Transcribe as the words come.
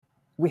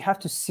we have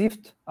to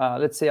shift,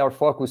 let's say, our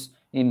focus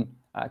in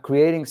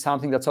creating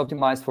something that's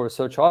optimized for a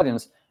search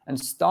audience and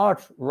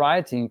start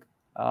writing,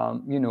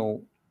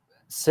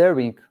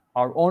 sharing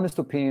our honest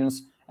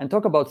opinions and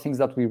talk about things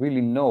that we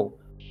really know.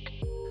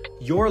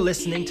 You're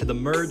listening to the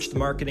Merged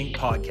Marketing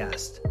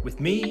Podcast with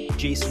me,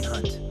 Jason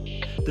Hunt.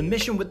 The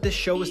mission with this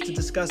show is to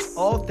discuss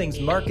all things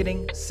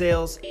marketing,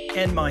 sales,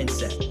 and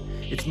mindset.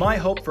 It's my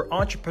hope for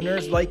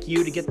entrepreneurs like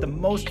you to get the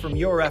most from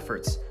your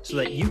efforts so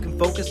that you can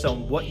focus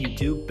on what you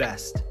do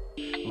best.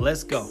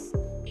 Let's go.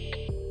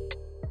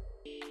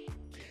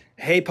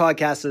 Hey,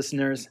 podcast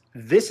listeners.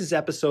 This is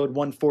episode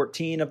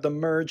 114 of the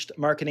Merged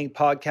Marketing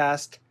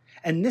Podcast.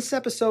 And this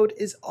episode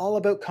is all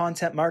about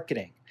content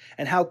marketing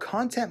and how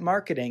content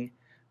marketing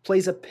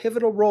plays a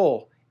pivotal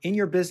role in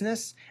your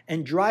business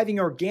and driving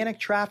organic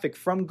traffic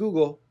from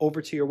Google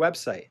over to your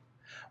website.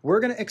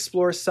 We're going to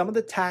explore some of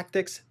the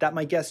tactics that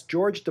my guest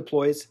George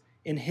deploys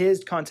in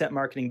his content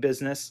marketing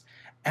business,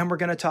 and we're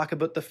going to talk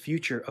about the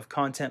future of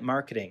content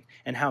marketing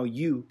and how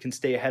you can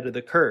stay ahead of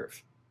the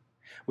curve.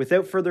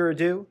 Without further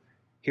ado,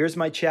 here's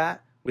my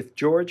chat with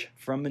George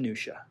from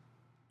Minutia.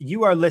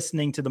 You are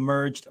listening to the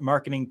Merged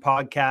Marketing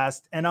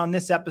Podcast, and on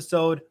this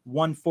episode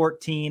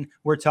 114,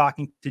 we're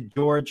talking to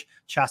George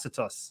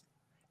Chasiotis,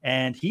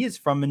 and he is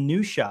from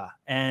Minutia,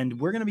 and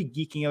we're going to be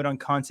geeking out on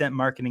content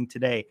marketing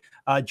today.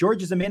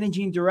 George is a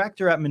managing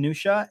director at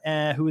Minutia,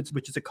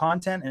 which is a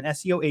content and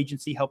SEO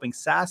agency helping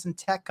SaaS and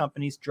tech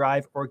companies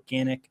drive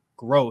organic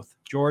growth.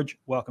 George,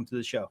 welcome to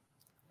the show.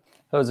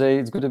 Jose,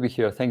 it's good to be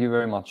here. Thank you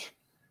very much.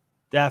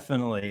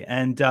 Definitely.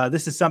 And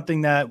this is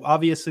something that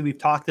obviously we've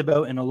talked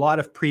about in a lot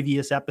of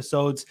previous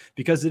episodes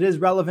because it is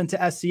relevant to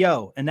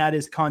SEO, and that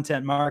is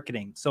content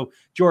marketing. So,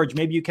 George,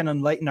 maybe you can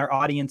enlighten our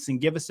audience and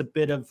give us a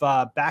bit of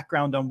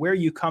background on where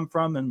you come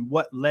from and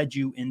what led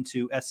you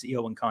into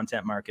SEO and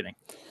content marketing.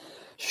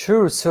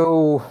 Sure.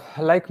 So,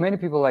 like many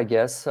people, I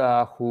guess,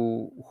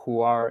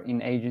 who are in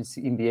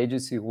the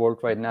agency world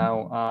right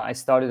now, I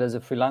started as a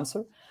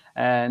freelancer.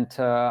 And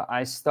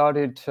I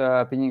started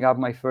picking up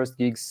my first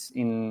gigs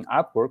in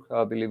Upwork,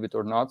 believe it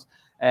or not.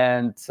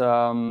 And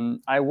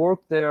I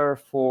worked there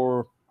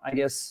for, I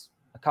guess,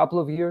 a couple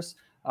of years,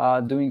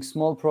 doing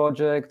small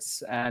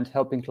projects and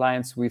helping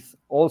clients with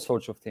all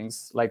sorts of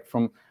things, like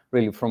from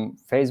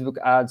Facebook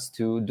ads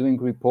to doing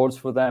reports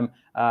for them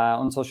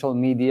on social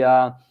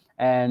media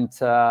and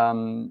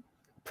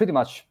pretty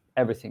much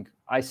everything.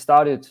 I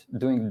started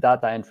doing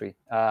data entry,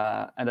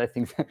 and I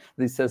think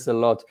this says a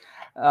lot.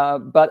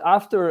 But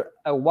after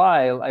a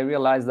while, I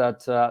realized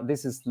that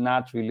this is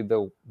not really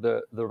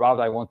the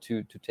route I want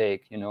to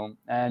take,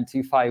 And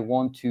if I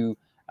want to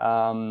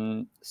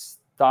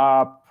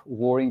stop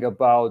worrying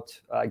about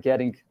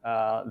getting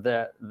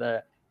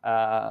the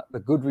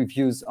good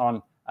reviews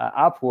on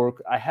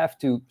Upwork, I have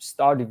to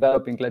start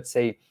developing, let's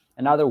say,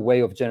 another way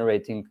of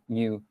generating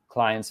new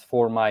clients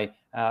for my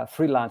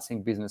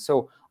freelancing business.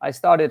 So I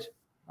started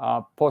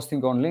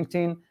posting on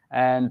LinkedIn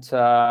and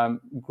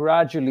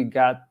gradually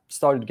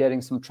started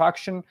getting some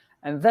traction.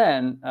 And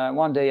then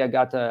one day I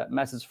got a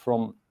message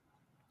from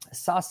a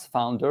SaaS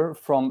founder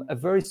from a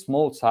very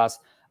small SaaS,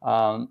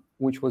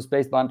 which was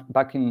based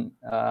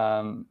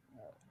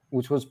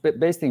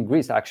in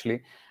Greece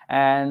actually.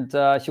 And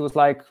she was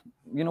like,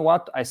 you know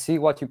what? I see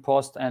what you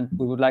post, and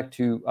we would like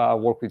to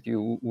work with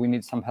you. We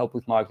need some help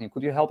with marketing.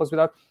 Could you help us with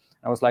that?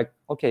 I was like,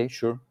 okay,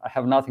 sure. I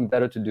have nothing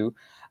better to do.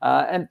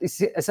 And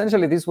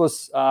essentially, this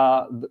was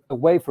a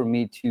way for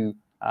me to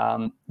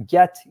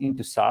get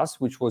into SaaS,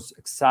 which was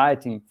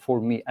exciting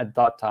for me at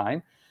that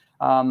time.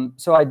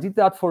 So I did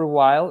that for a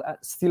while,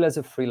 still as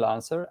a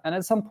freelancer. And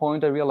at some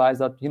point, I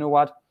realized that, you know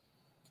what?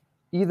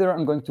 Either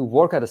I'm going to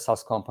work at a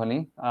SaaS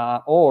company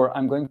or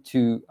I'm going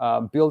to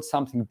build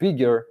something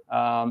bigger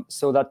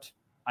so that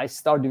I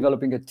start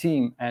developing a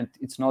team and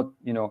it's not,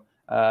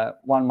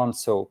 1 month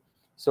so.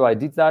 So I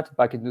did that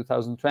back in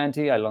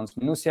 2020. I launched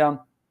Minutia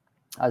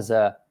as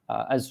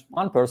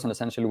one person,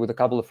 essentially, with a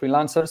couple of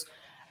freelancers.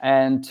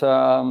 And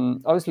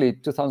obviously,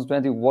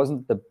 2020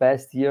 wasn't the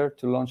best year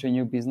to launch a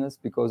new business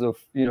because of,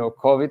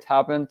 COVID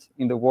happened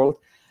in the world.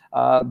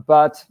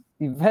 But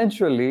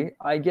eventually,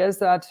 I guess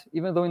that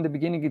even though in the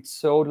beginning it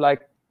showed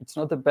like it's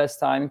not the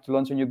best time to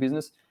launch a new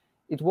business,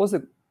 it was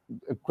a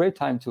great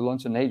time to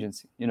launch an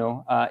agency,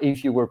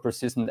 if you were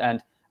persistent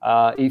and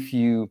if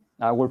you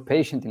were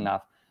patient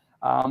enough.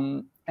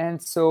 And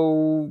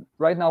so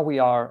right now we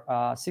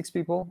are 6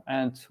 people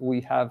and we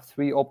have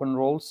 3 open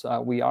roles.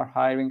 We are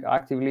hiring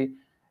actively.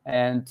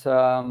 And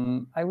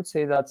I would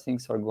say that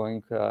things are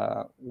going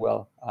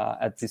well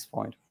at this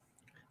point.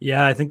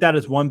 Yeah, I think that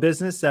is one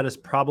business that has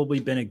probably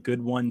been a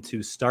good one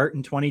to start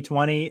in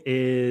 2020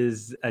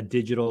 is a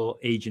digital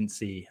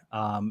agency.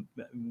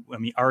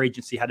 Our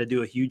agency had to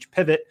do a huge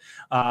pivot.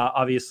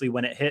 Obviously,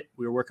 when it hit,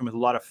 we were working with a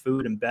lot of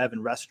food and bev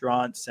and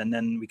restaurants, and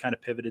then we kind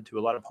of pivoted to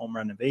a lot of home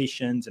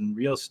renovations and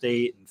real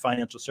estate and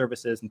financial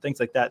services and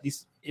things like that.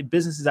 These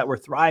businesses that were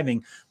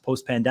thriving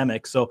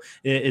post-pandemic. So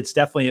it's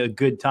definitely a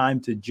good time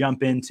to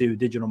jump into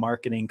digital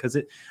marketing because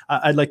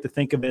I'd like to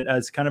think of it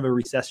as kind of a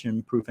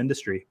recession-proof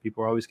industry.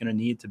 People are always going to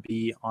need to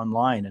be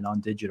online and on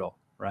digital,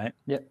 right?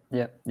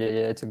 Yeah.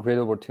 It's a great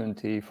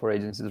opportunity for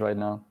agencies right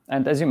now.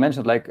 And as you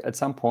mentioned, like at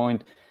some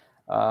point,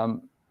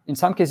 in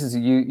some cases,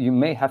 you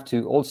may have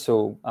to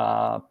also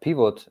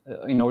pivot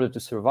in order to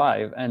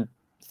survive, and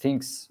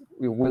things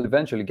will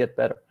eventually get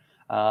better.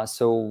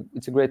 So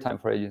it's a great time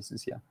for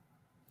agencies. Yeah.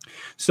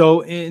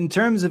 So in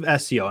terms of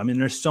SEO, I mean,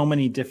 there's so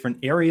many different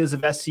areas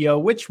of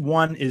SEO. Which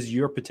one is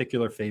your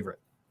particular favorite?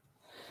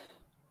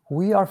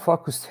 We are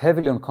focused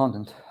heavily on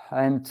content,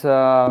 and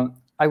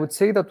I would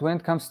say that when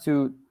it comes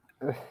to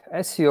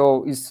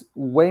SEO, is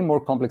way more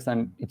complex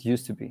than it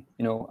used to be.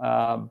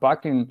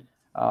 Back in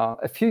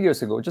a few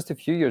years ago,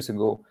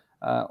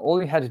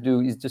 all you had to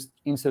do is just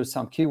insert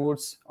some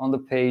keywords on the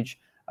page,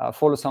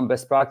 follow some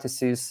best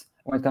practices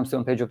when it comes to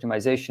on-page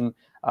optimization,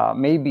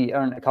 maybe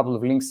earn a couple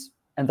of links,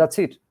 and that's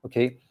it.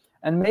 Okay,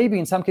 and maybe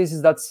in some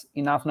cases that's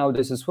enough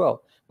nowadays as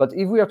well. But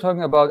if we are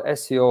talking about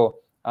SEO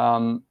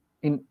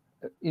in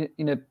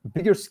a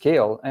bigger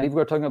scale, and if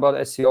we're talking about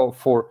SEO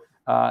for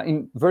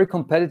in very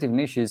competitive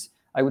niches,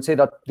 I would say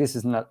that this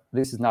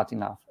is not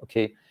enough.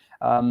 Okay,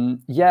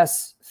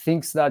 yes,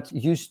 things that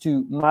used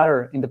to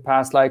matter in the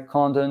past, like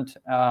content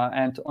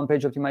and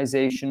on-page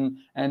optimization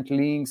and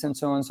links and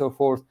so on and so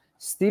forth,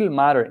 still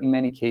matter in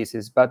many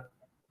cases. But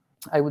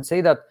I would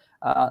say that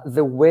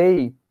the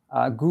way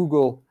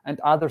Google and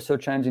other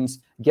search engines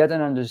get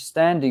an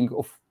understanding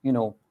of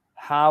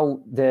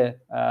how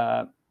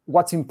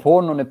what's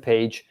important on a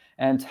page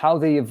and how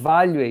they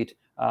evaluate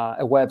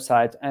a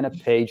website and a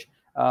page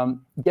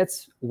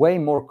gets way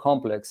more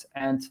complex.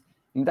 And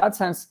in that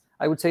sense,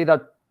 I would say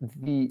that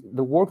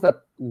the work that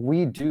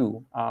we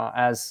do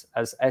as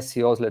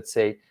SEOs, let's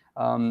say,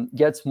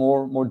 gets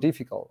more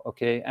difficult.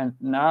 Okay, and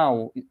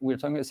now we're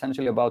talking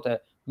essentially about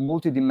a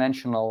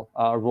multidimensional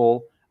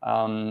role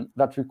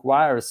that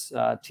requires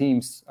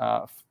teams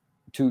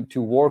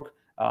to work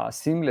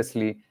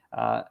seamlessly,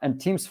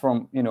 and teams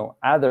from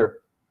other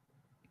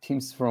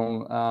teams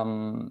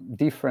from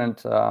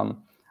different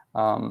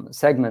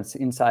segments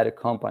inside a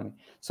company.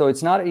 So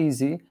it's not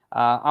easy.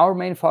 Our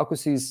main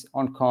focus is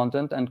on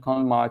content and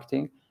content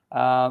marketing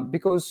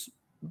because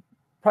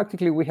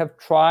practically we have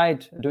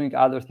tried doing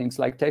other things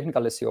like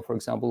technical SEO, for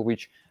example,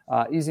 which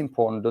is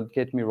important, don't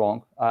get me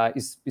wrong,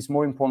 is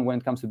more important when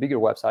it comes to bigger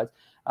websites.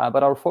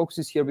 But our focus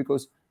is here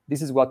because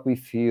this is what we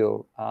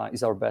feel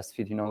is our best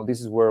fit.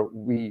 This is where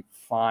we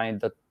find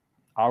that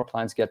our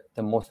clients get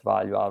the most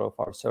value out of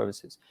our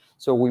services.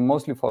 So we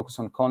mostly focus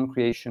on content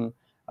creation,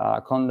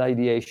 content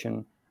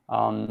ideation,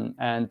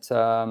 and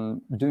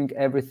doing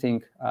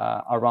everything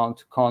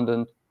around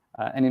content,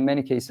 and in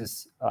many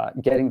cases,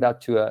 getting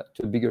that to a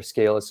bigger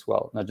scale as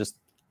well, not just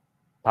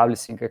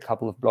publishing a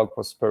couple of blog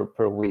posts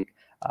per week,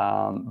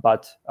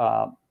 but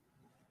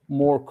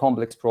more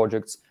complex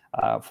projects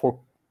for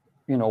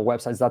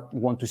websites that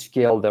want to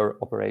scale their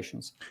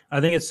operations.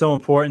 I think it's so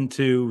important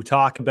to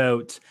talk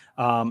about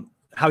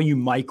how you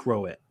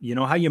micro it,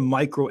 how you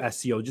micro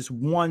SEO, just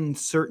one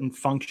certain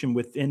function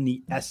within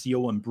the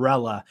SEO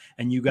umbrella,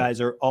 and you guys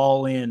are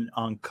all in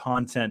on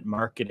content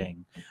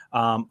marketing.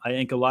 I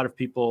think a lot of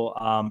people,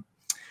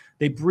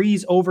 they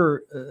breeze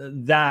over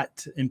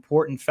that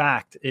important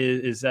fact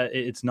is that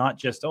it's not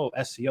just,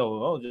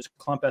 SEO, just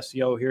clump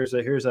SEO.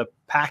 Here's a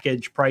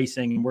package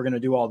pricing, and we're going to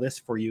do all this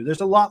for you.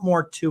 There's a lot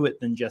more to it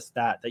than just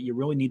that you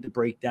really need to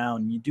break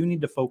down. You do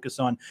need to focus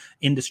on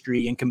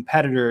industry and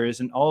competitors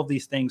and all of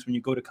these things when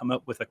you go to come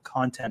up with a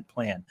content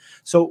plan.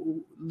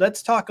 So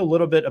let's talk a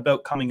little bit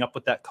about coming up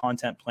with that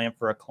content plan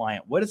for a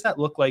client. What does that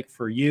look like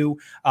for you?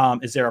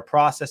 Is there a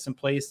process in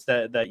place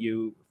that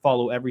you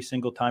follow every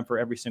single time for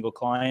every single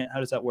client?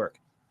 How does that work?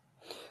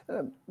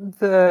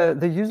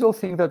 The usual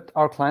thing that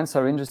our clients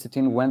are interested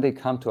in when they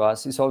come to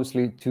us is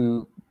obviously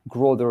to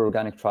grow their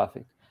organic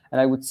traffic. And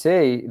I would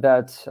say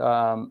that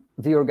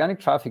the organic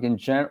traffic in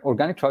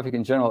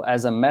general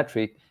as a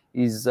metric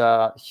is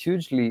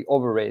hugely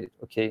overrated.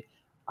 Okay,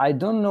 I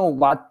don't know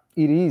what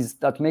it is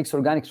that makes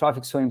organic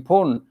traffic so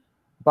important,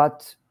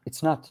 but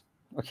it's not.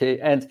 Okay,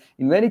 and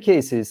in many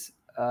cases,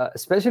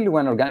 especially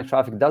when organic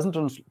traffic doesn't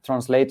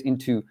translate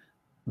into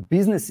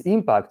business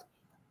impact,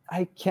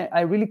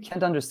 I really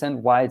can't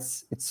understand why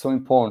it's so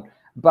important.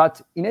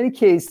 But in any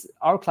case,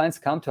 our clients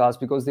come to us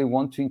because they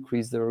want to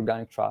increase their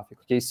organic traffic.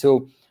 Okay,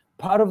 so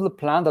part of the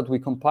plan that we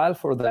compile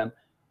for them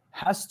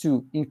has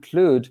to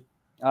include,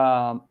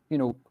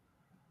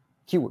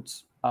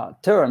 keywords,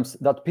 terms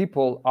that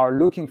people are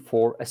looking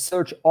for, a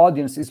search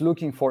audience is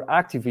looking for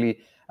actively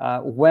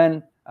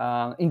when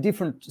in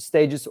different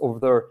stages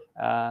of their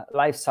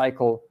life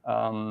cycle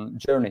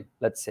journey,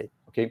 let's say.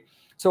 Okay,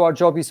 so our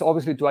job is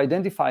obviously to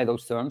identify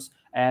those terms,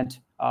 and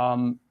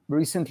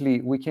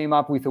recently we came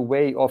up with a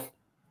way of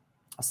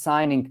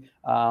assigning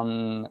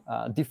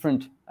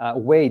different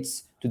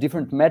weights to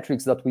different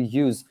metrics that we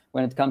use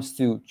when it comes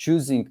to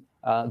choosing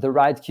the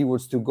right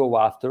keywords to go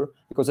after,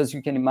 because as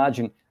you can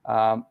imagine,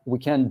 we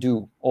can't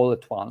do all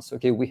at once.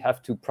 Okay, we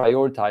have to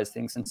prioritize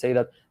things and say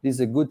that this is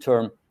a good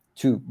term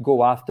to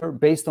go after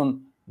based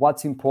on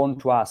what's important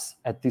to us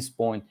at this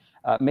point.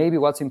 Maybe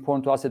what's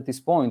important to us at this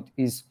point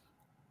is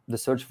the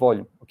search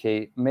volume.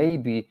 Okay,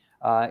 maybe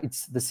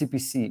it's the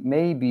CPC,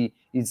 maybe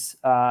it's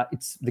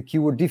the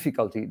keyword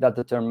difficulty that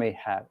the term may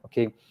have.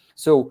 Okay,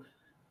 so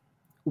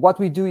what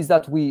we do is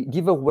that we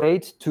give a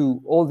weight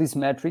to all these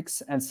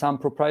metrics and some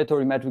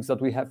proprietary metrics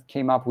that we have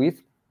came up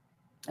with,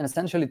 and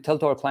essentially tell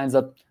to our clients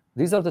that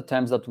these are the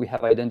terms that we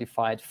have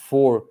identified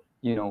for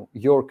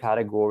your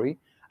category.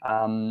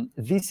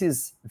 This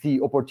is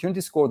the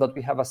opportunity score that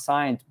we have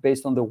assigned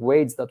based on the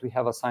weights that we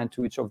have assigned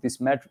to each of these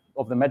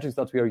the metrics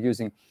that we are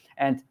using,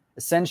 and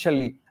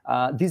essentially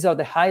these are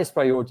the highest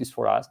priorities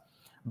for us.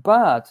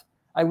 But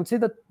I would say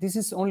that this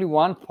is only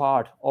one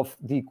part of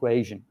the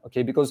equation,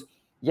 okay? Because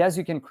yes,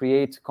 you can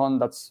create content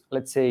that's,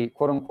 let's say,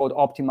 quote unquote,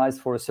 optimized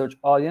for a search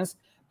audience,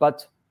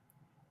 but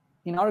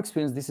in our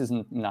experience, this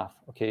isn't enough,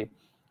 okay?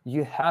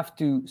 You have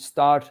to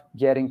start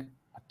getting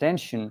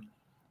attention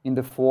in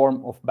the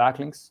form of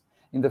backlinks,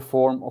 in the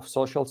form of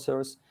social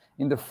search,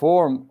 in the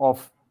form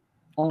of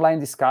online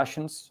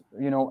discussions,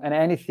 and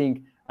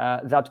anything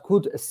that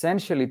could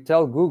essentially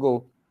tell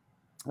Google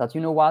that,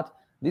 what,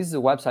 this is a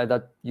website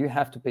that you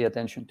have to pay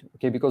attention to,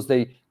 okay? Because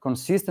they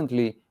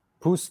consistently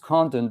push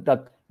content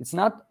that it's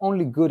not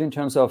only good in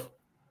terms of,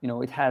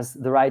 it has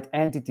the right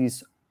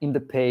entities in the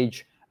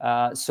page,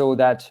 so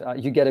that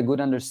you get a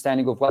good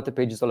understanding of what the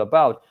page is all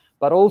about,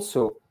 but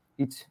also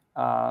it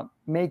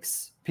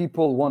makes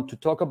people want to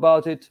talk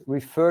about it,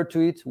 refer to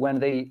it when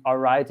they are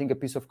writing a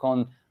piece of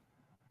content,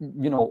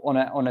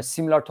 on a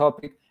similar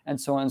topic, and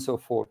so on and so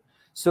forth.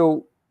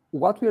 So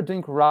what we are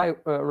doing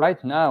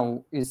right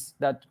now is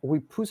that we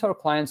push our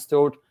clients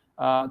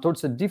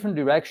towards a different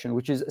direction,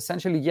 which is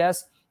essentially,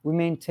 yes, we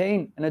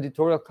maintain an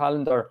editorial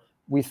calendar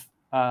with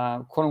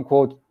quote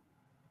unquote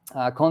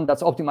content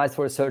that's optimized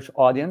for a search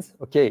audience,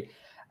 okay?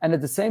 And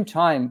at the same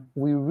time,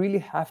 we really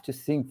have to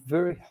think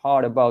very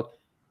hard about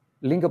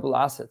linkable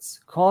assets,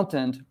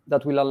 content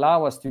that will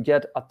allow us to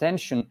get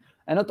attention,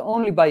 and not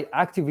only by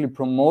actively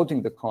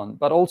promoting the content,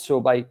 but also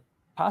by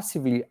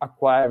passively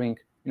acquiring,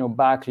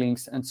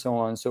 backlinks and so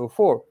on and so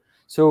forth.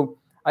 So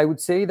I would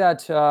say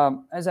that,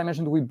 as I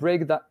mentioned, we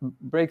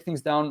break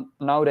things down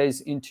nowadays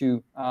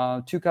into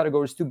two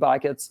categories, two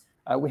buckets.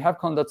 We have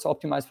content that's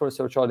optimized for a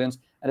search audience,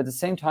 and at the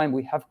same time,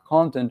 we have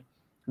content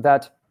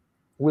that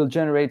will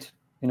generate,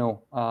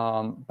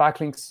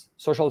 backlinks,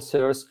 social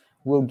search,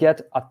 will get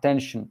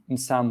attention in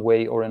some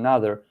way or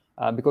another,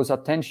 because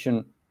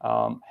attention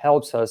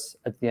helps us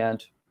at the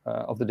end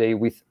of the day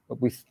with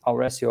our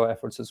SEO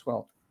efforts as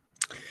well.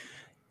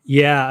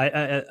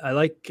 Yeah, I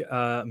like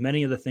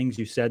many of the things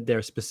you said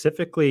there,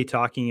 specifically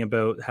talking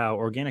about how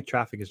organic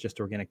traffic is just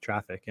organic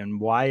traffic.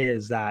 And why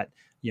is that,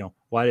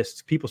 why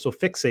is people so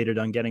fixated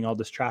on getting all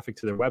this traffic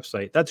to their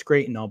website? That's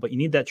great and all, but you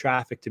need that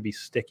traffic to be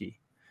sticky.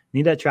 You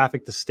need that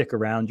traffic to stick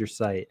around your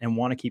site and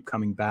want to keep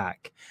coming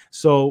back.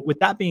 So with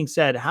that being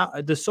said, how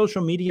does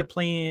social media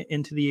play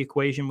into the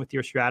equation with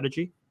your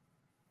strategy?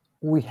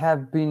 We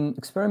have been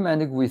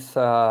experimenting with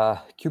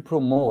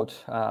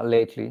Q-Promote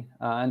lately,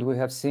 and we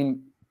have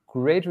seen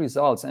great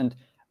results. And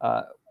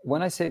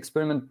when I say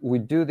experiment, we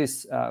do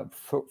this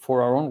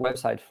for our own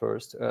website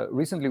first.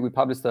 Recently, we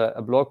published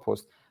a blog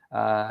post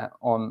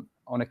on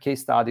a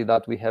case study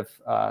that we have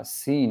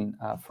seen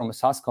from a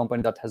SaaS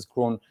company that has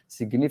grown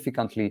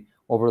significantly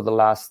over the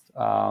last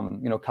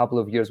couple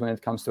of years when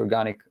it comes to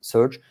organic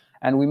search.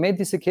 And we made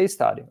this a case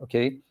study,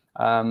 okay?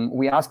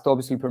 We asked,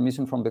 obviously,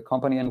 permission from the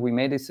company, and we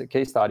made this a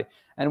case study.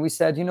 And we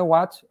said, you know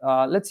what,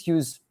 let's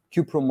use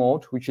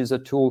Q-Promote, which is a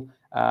tool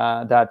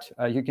that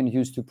you can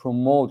use to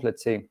promote,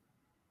 let's say,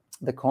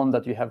 the content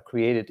that you have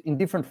created in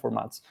different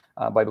formats,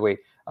 by the way,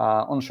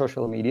 on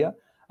social media.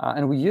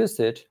 And we used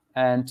it,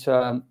 and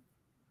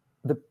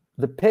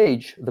the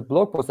page, the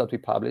blog post that we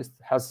published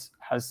has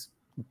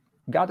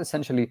got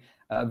essentially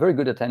very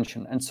good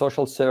attention, and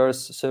social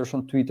search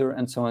on Twitter,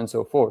 and so on and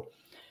so forth.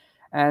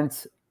 And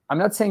I'm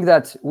not saying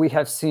that we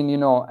have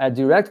seen, a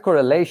direct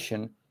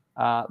correlation,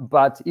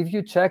 but if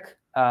you check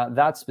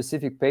that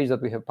specific page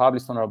that we have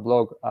published on our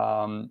blog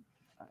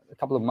a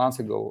couple of months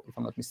ago, if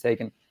I'm not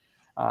mistaken,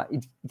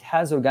 it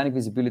has organic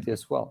visibility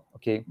as well,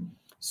 okay?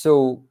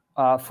 So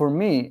for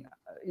me,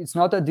 it's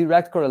not a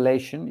direct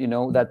correlation,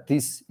 that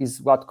this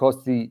is what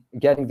caused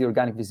getting the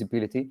organic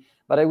visibility,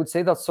 but I would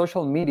say that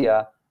social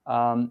media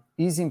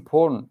is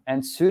important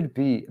and should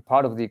be a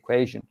part of the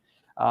equation.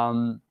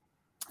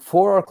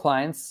 For our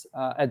clients,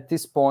 at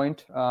this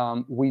point,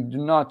 we do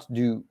not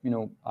do,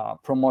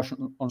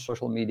 promotion on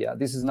social media.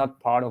 This is not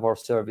part of our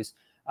service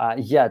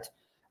yet.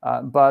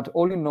 But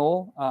all in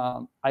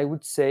all, I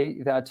would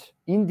say that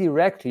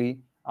indirectly,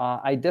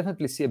 I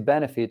definitely see a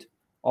benefit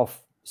of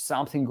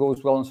something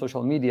goes well on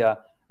social media.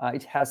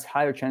 It has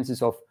higher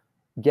chances of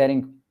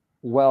getting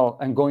well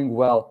and going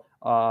well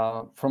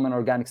from an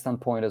organic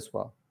standpoint as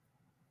well.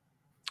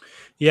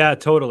 Yeah,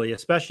 totally.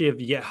 Especially if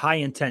you get high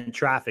intent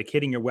traffic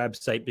hitting your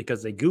website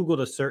because they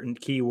Googled a certain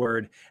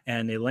keyword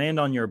and they land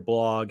on your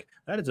blog.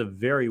 That is a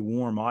very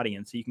warm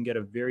audience. You can get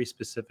a very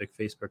specific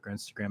Facebook or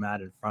Instagram ad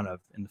in front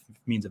of in the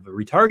means of a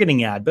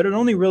retargeting ad, but it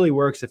only really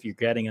works if you're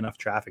getting enough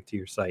traffic to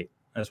your site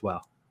as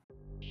well.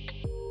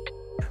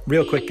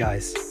 Real quick,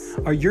 guys,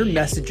 are your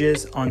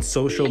messages on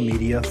social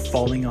media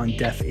falling on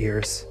deaf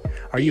ears?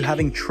 Are you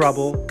having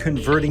trouble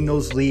converting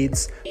those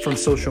leads from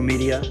social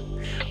media?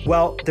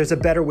 Well, there's a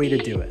better way to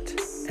do it,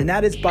 and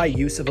that is by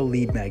use of a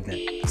lead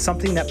magnet,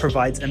 something that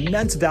provides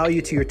immense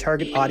value to your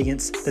target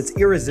audience that's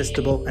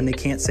irresistible and they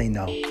can't say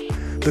no.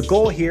 The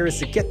goal here is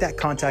to get that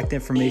contact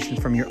information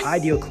from your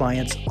ideal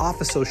clients off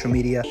of social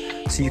media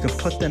so you can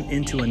put them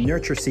into a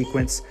nurture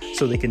sequence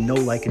so they can know,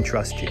 like, and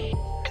trust you.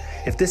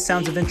 If this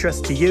sounds of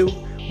interest to you,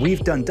 we've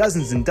done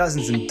dozens and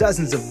dozens and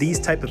dozens of these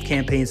type of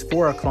campaigns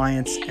for our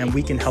clients, and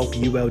we can help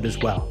you out as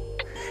well.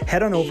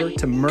 Head on over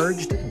to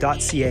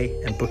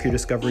merged.ca and book your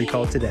discovery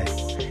call today.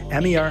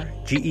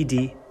 merged.ca.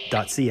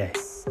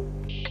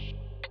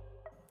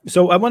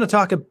 So I want to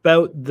talk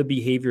about the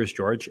behaviors,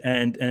 George,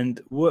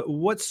 and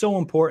what's so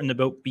important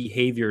about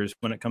behaviors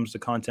when it comes to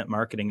content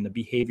marketing and the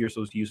behaviors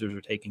those users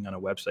are taking on a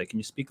website. Can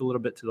you speak a little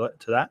bit to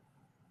that?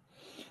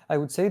 I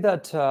would say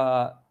that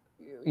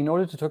in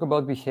order to talk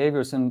about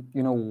behaviors and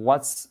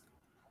what's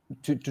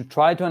to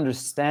try to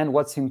understand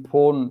what's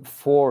important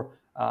for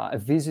a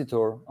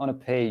visitor on a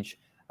page,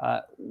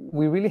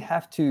 we really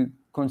have to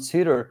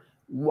consider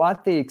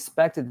what they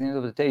expect at the end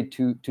of the day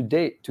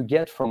to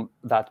get from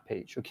that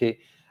page. Okay.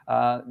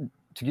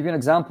 To give you an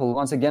example,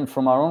 once again,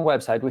 from our own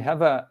website, we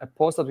have a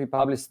post that we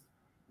published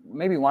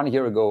maybe 1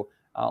 year ago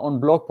on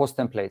blog post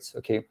templates.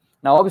 Okay.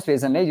 Now, obviously,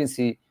 as an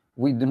agency,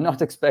 we do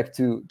not expect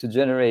to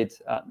generate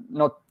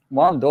not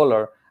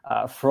 $1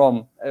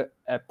 from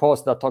a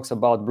post that talks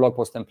about blog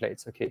post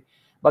templates. Okay.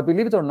 But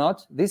believe it or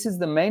not, this is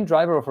the main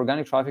driver of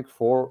organic traffic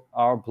for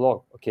our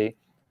blog. Okay.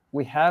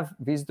 We have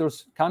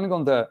visitors coming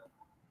on the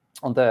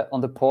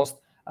post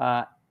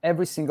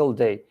every single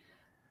day.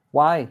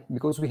 Why?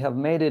 Because we have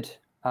made it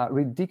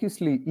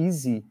ridiculously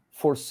easy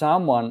for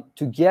someone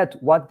to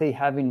get what they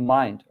have in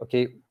mind.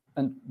 Okay,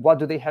 and what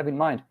do they have in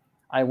mind?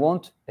 I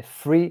want a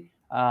free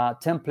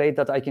template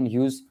that I can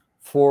use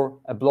for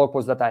a blog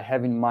post that I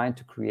have in mind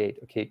to create.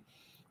 Okay,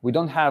 we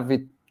don't have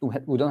it.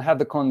 We don't have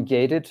the con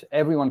gated.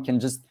 Everyone can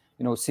just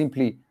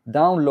simply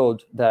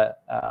download the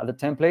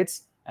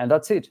templates, and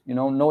that's it.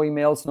 No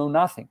emails, no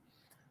nothing.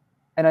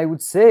 And I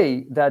would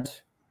say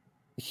that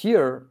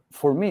here,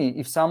 for me,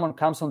 if someone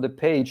comes on the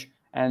page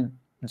and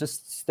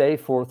just stay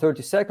for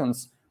 30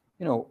 seconds,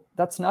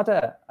 that's not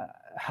a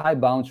high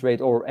bounce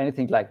rate or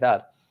anything like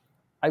that.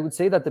 I would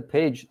say that the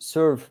page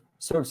serves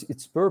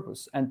its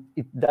purpose, and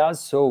it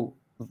does so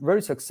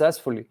very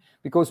successfully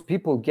because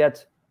people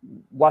get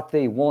what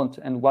they want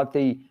and what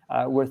they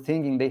were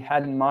thinking they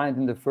had in mind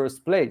in the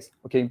first place.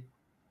 Okay,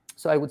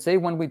 so I would say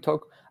when we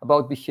talk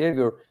about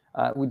behavior,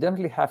 we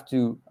definitely have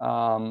to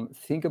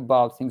think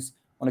about things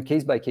on a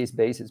case-by-case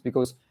basis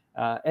because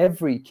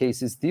every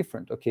case is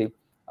different. Okay,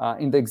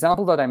 in the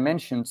example that I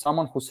mentioned,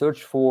 someone who's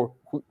searching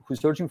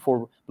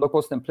for blog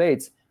post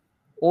templates,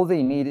 all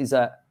they need is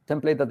a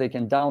template that they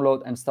can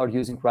download and start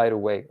using right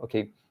away.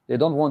 Okay, they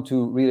don't want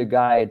to read a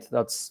guide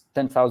that's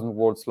 10,000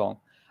 words long.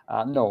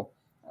 No.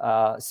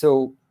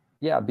 So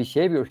yeah,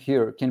 behavior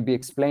here can be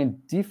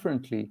explained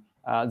differently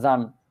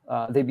than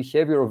the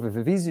behavior of a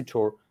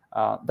visitor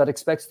that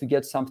expects to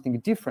get something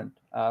different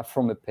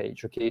from a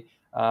page. Okay,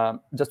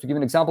 just to give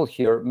an example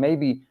here,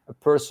 maybe a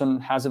person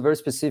has a very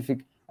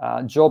specific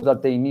job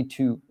that they need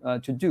to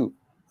do.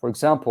 For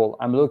example,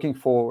 I'm looking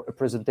for a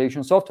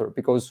presentation software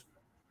because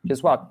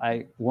guess what?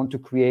 I want to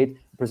create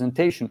a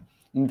presentation.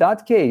 In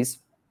that case,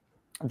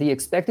 the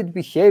expected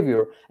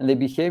behavior and the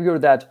behavior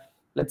that,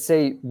 let's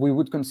say, we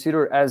would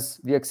consider as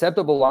the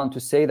acceptable one to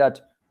say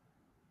that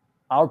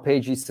our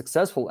page is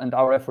successful and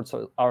our efforts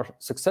are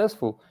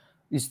successful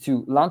is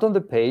to land on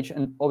the page,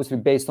 and obviously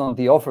based on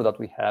the offer that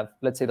we have,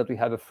 let's say that we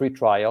have a free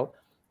trial,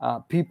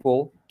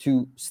 people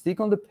to stick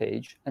on the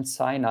page and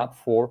sign up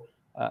for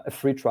a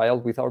free trial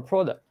with our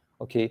product.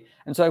 Okay,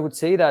 and so I would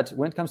say that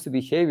when it comes to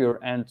behavior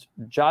and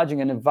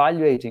judging and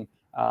evaluating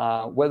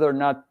whether or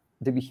not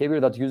the behavior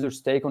that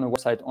users take on a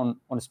website on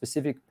a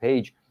specific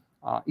page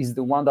is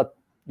the one that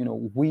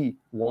we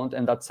want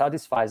and that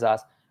satisfies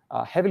us,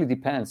 heavily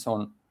depends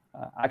on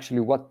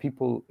actually what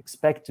people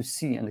expect to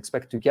see and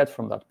expect to get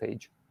from that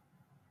page.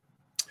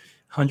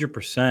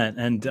 100%.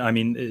 And I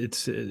mean,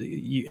 it's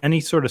any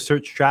sort of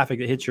search traffic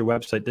that hits your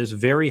website, there's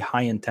very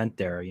high intent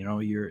there.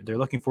 They're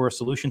looking for a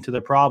solution to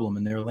their problem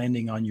and they're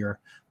landing on your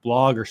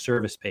blog or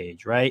service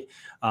page, right?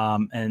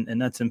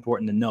 And that's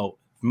important to note.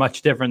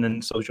 Much different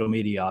than social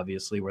media,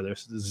 obviously, where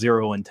there's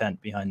zero intent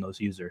behind those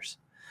users.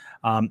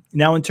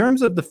 Now, in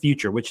terms of the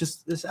future, which is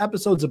this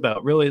episode's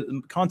about, really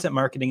content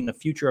marketing, the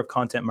future of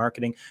content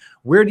marketing,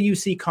 where do you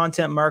see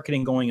content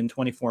marketing going in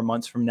 24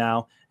 months from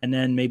now, and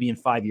then maybe in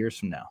 5 years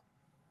from now?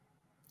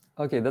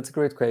 Okay, that's a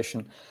great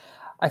question.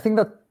 I think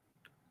that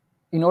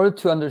in order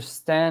to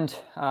understand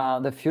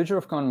the future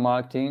of content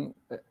marketing,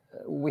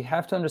 we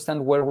have to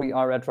understand where we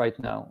are at right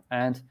now.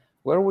 And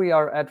where we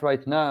are at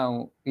right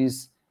now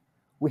is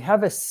we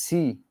have a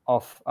sea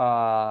of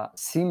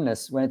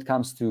sameness when it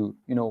comes to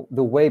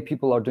the way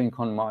people are doing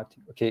content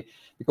marketing. Okay,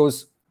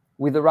 because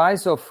with the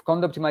rise of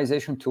content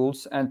optimization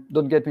tools, and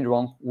don't get me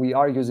wrong, we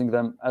are using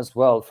them as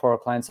well for our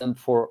clients and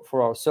for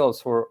ourselves,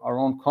 for our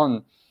own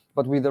content.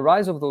 But with the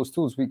rise of those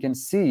tools, we can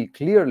see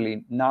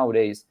clearly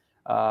nowadays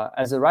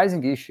as a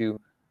rising issue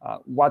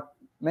what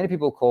many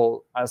people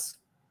call as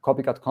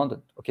copycat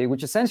content, okay,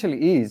 which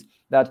essentially is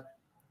that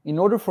in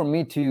order for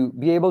me to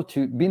be able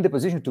to be in the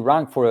position to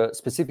rank for a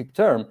specific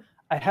term,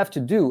 I have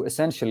to do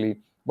essentially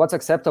what's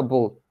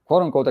acceptable,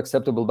 quote unquote,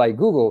 acceptable by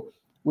Google,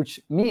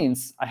 which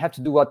means I have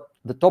to do what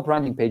the top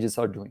ranking pages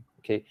are doing,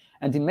 okay?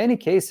 And in many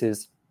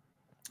cases,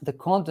 the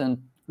content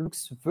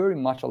looks very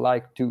much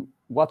alike to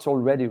what's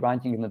already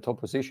ranking in the top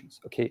positions,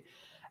 okay?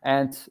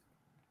 And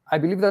I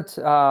believe that,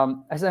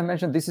 as I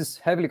mentioned, this is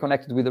heavily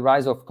connected with the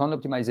rise of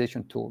content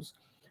optimization tools.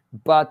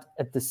 But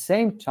at the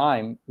same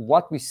time,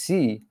 what we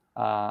see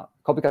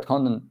copycat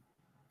content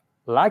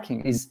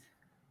lacking is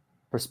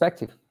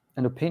perspective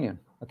and opinion,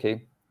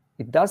 okay?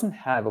 It doesn't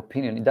have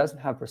opinion, it doesn't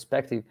have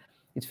perspective,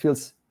 it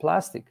feels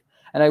plastic.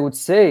 And I would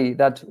say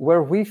that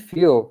where we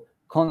feel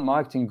content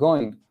marketing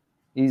going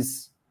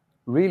is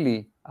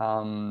really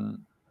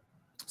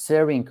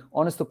sharing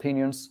honest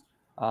opinions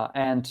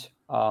and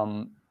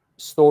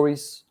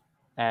stories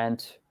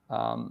and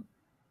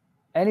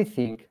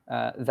anything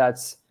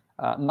that's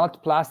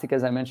not plastic,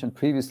 as I mentioned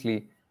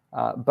previously,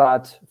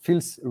 but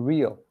feels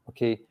real,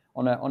 okay,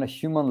 on a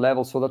human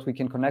level, so that we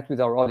can connect with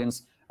our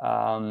audience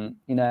in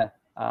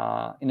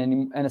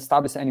and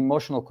establish an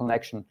emotional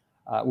connection,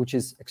 which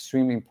is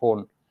extremely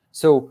important.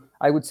 So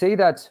I would say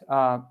that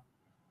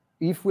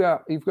if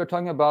we're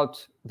talking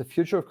about the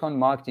future of content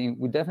marketing,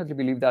 we definitely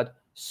believe that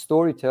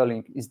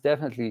storytelling is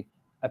definitely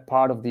a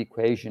part of the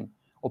equation.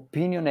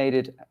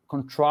 Opinionated,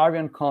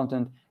 contrarian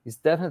content is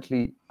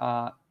definitely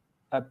a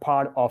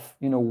part of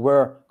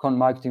where content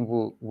marketing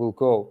will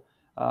go.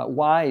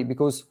 Why?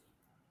 Because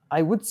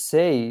I would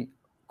say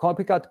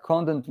copycat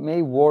content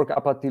may work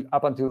up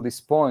until this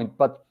point,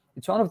 but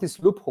it's one of these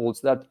loopholes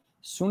that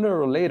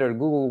sooner or later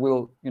Google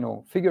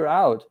will figure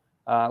out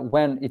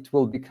when it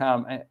will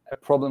become a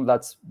problem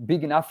that's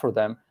big enough for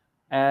them.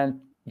 And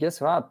guess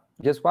what?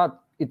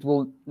 It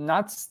will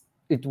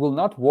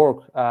not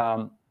work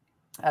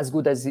as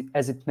good as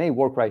it may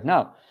work right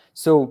now.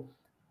 So,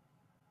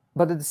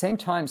 but at the same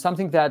time,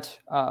 something that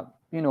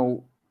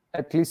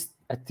at least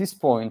at this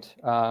point,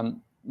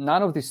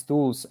 none of these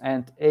tools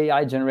and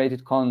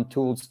AI-generated content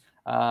tools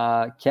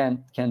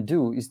can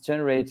do is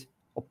generate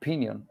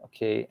opinion,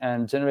 okay,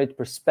 and generate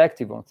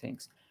perspective on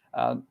things,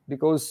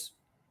 because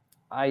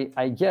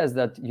I guess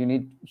that you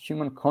need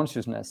human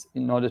consciousness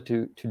in order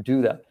to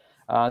do that.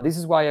 This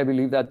is why I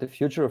believe that the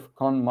future of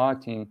content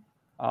marketing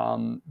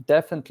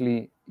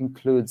definitely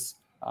includes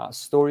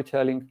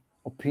storytelling,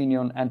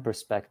 opinion, and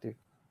perspective.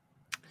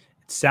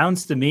 It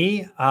sounds to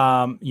me,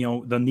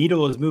 the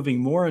needle is moving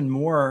more and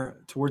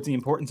more towards the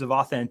importance of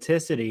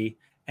authenticity.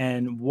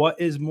 And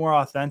what is more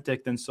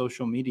authentic than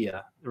social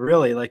media?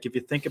 Really, like if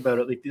you think about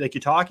it, like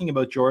you're talking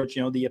about, George,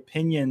 the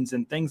opinions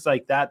and things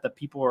like that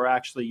people are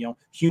actually,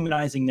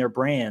 humanizing their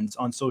brands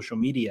on social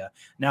media.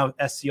 Now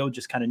SEO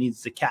just kind of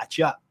needs to catch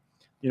up.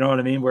 You know what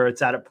I mean? Where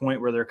it's at a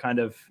point where they're kind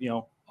of,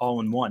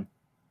 all in one.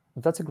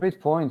 That's a great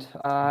point.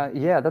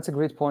 Yeah, that's a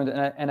great point.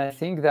 And I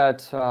think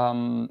that,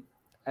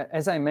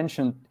 as I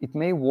mentioned, it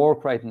may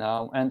work right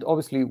now. And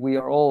obviously we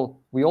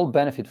all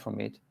benefit from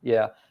it.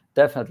 Yeah,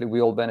 definitely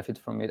we all benefit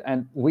from it.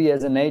 And we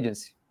as an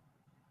agency,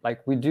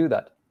 like we do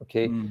that,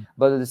 okay?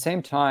 But at the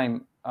same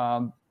time,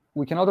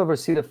 we cannot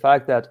oversee the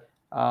fact that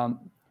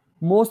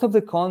most of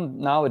the content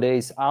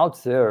nowadays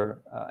out there,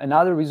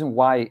 another reason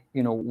why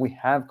we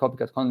have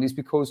copycat content is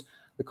because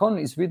the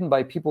content is written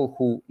by people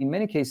who, in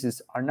many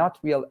cases, are not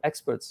real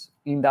experts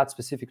in that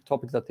specific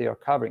topic that they are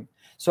covering.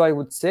 So I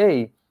would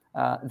say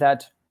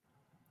that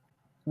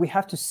we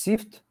have to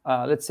shift,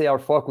 let's say, our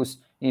focus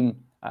in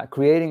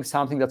creating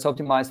something that's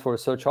optimized for a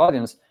search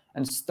audience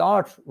and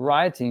start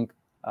writing,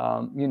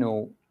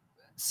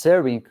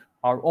 sharing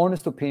our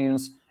honest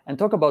opinions and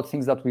talk about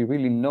things that we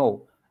really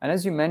know. And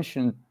as you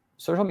mentioned,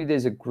 social media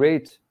is a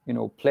great,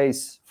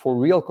 place for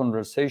real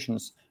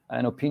conversations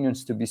and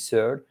opinions to be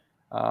shared.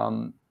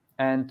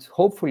 And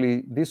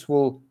hopefully this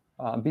will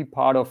be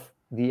part of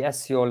the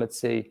SEO, let's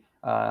say,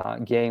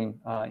 game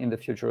in the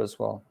future as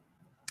well.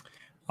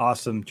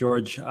 Awesome,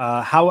 George.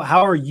 How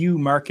are you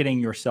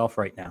marketing yourself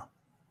right now?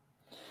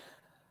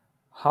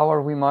 How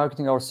are we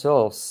marketing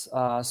ourselves?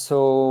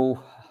 So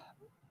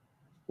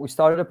we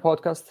started a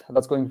podcast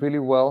that's going really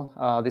well.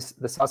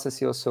 The SaaS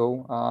SEO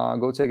Show.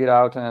 Go check it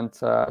out and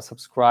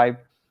subscribe,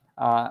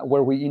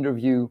 where we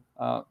interview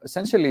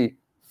essentially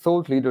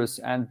thought leaders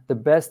and the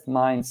best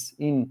minds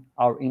in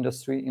our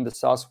industry, in the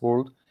SaaS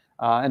world.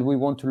 And we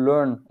want to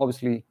learn,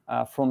 obviously,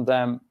 from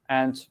them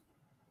and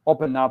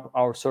open up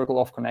our circle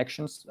of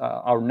connections,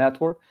 our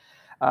network.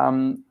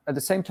 At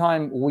the same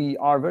time, we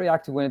are very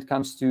active when it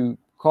comes to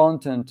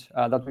content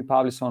that we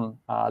publish on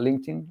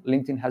LinkedIn.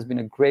 LinkedIn has been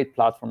a great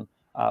platform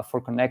for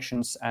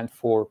connections and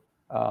for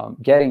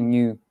getting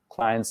new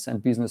clients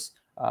and business.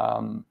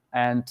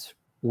 And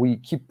we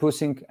keep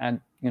pushing and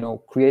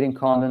creating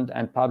content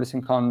and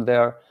publishing content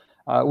there.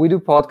 We do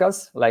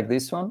podcasts like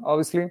this one,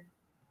 obviously.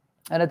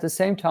 And at the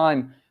same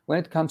time, when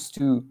it comes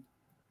to,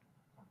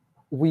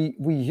 we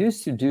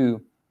used to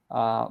do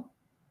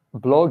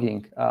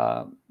blogging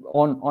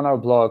on our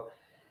blog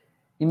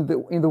in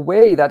the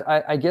way that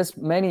I guess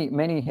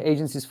many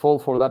agencies fall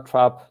for that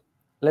trap.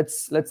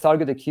 Let's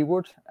target a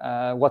keyword.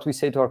 What we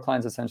say to our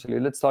clients essentially,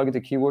 let's target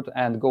a keyword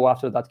and go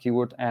after that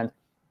keyword. And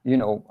we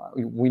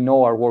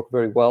know our work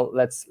very well.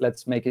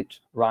 Let's make it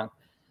rank.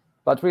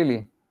 But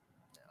really,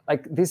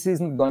 like, this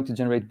isn't going to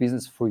generate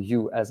business for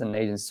you as an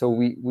agency. So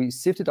we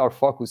shifted our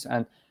focus,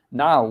 and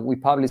now we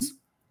publish,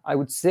 I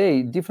would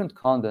say, different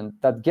content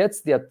that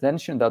gets the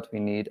attention that we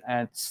need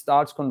and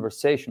starts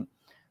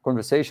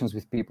conversations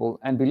with people.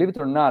 And believe it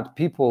or not,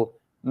 people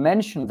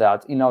mention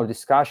that in our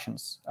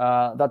discussions,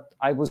 that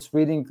I was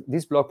reading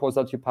this blog post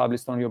that you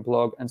published on your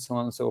blog, and so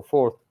on and so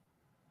forth,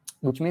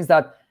 which means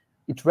that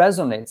it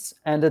resonates.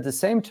 And at the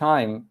same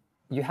time,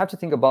 you have to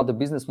think about the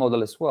business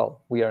model as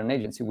well. We are an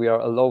agency. We are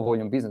a low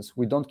volume business.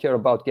 We don't care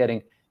about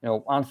getting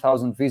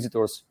 1,000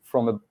 visitors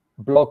from a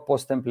blog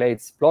post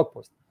templates blog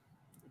post.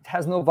 It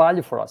has no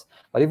value for us.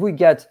 But if we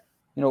get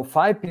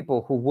 5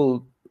 people who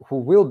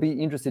will be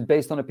interested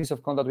based on a piece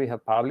of content we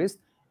have published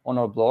on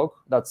our blog,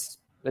 that's,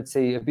 let's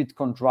say, a bit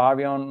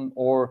contrarian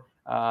or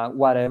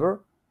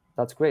whatever,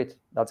 that's great.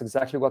 That's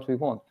exactly what we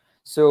want.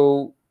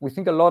 So we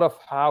think a lot of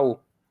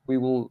how we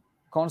will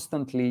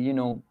constantly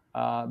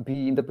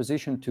be in the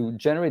position to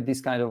generate these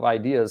kind of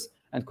ideas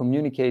and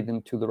communicate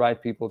them to the right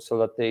people so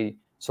that they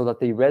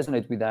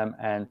resonate with them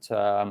and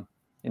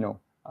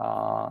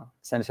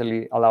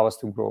essentially allow us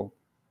to grow.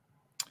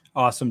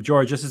 Awesome.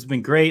 George, this has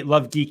been great.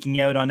 Love geeking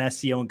out on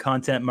SEO and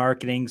content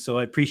marketing. So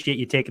I appreciate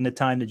you taking the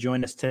time to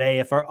join us today.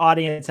 If our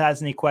audience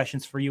has any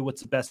questions for you,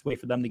 what's the best way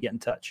for them to get in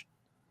touch?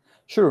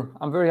 Sure.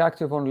 I'm very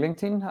active on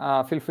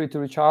LinkedIn. Feel free to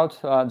reach out,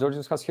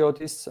 Georgios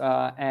Chasiotis,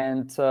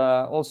 and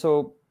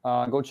also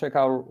go check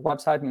our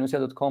website,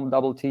 minutia.com,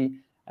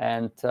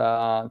 and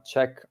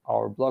check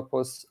our blog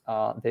posts.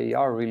 They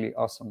are really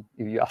awesome,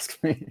 if you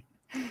ask me.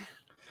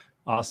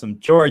 Awesome.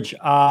 George,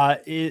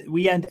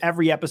 we end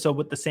every episode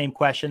with the same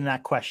question. And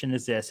that question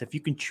is this: if you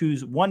can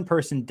choose one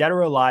person, dead or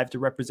alive, to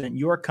represent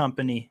your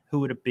company, who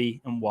would it be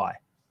and why?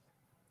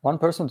 One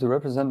person to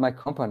represent my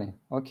company.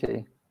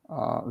 Okay.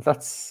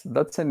 That's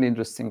an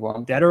interesting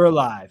one. Dead or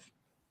alive?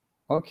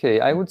 Okay.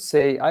 I would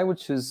say I would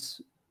choose.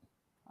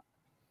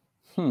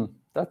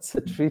 That's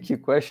a tricky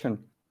question.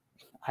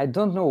 I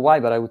don't know why,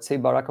 but I would say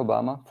Barack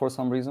Obama for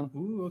some reason.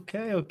 Ooh,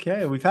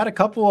 okay. We've had a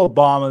couple of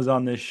Obamas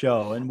on this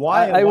show, and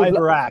why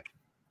Barack?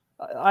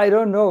 I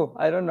don't know.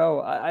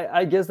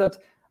 I guess that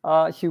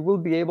he will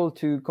be able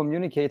to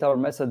communicate our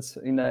message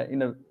in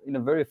a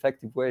very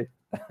effective way.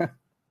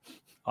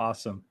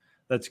 Awesome.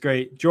 That's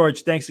great.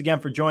 George, thanks again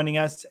for joining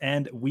us,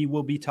 and we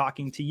will be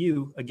talking to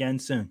you again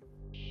soon.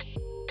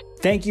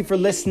 Thank you for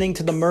listening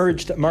to the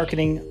Merged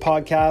Marketing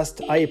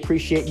Podcast. I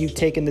appreciate you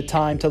taking the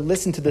time to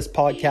listen to this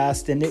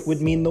podcast, and it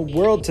would mean the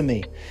world to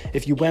me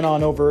if you went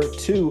on over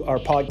to our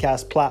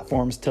podcast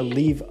platforms to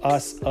leave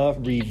us a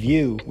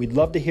review. We'd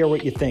love to hear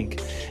what you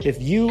think.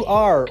 If you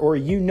are or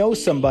you know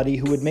somebody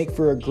who would make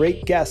for a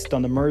great guest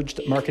on the Merged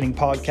Marketing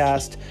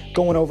Podcast,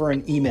 go on over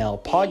and email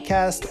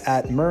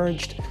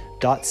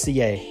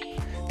podcast@merged.ca.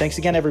 Thanks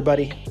again,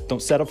 everybody.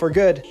 Don't settle for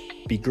good.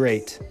 Be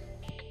great.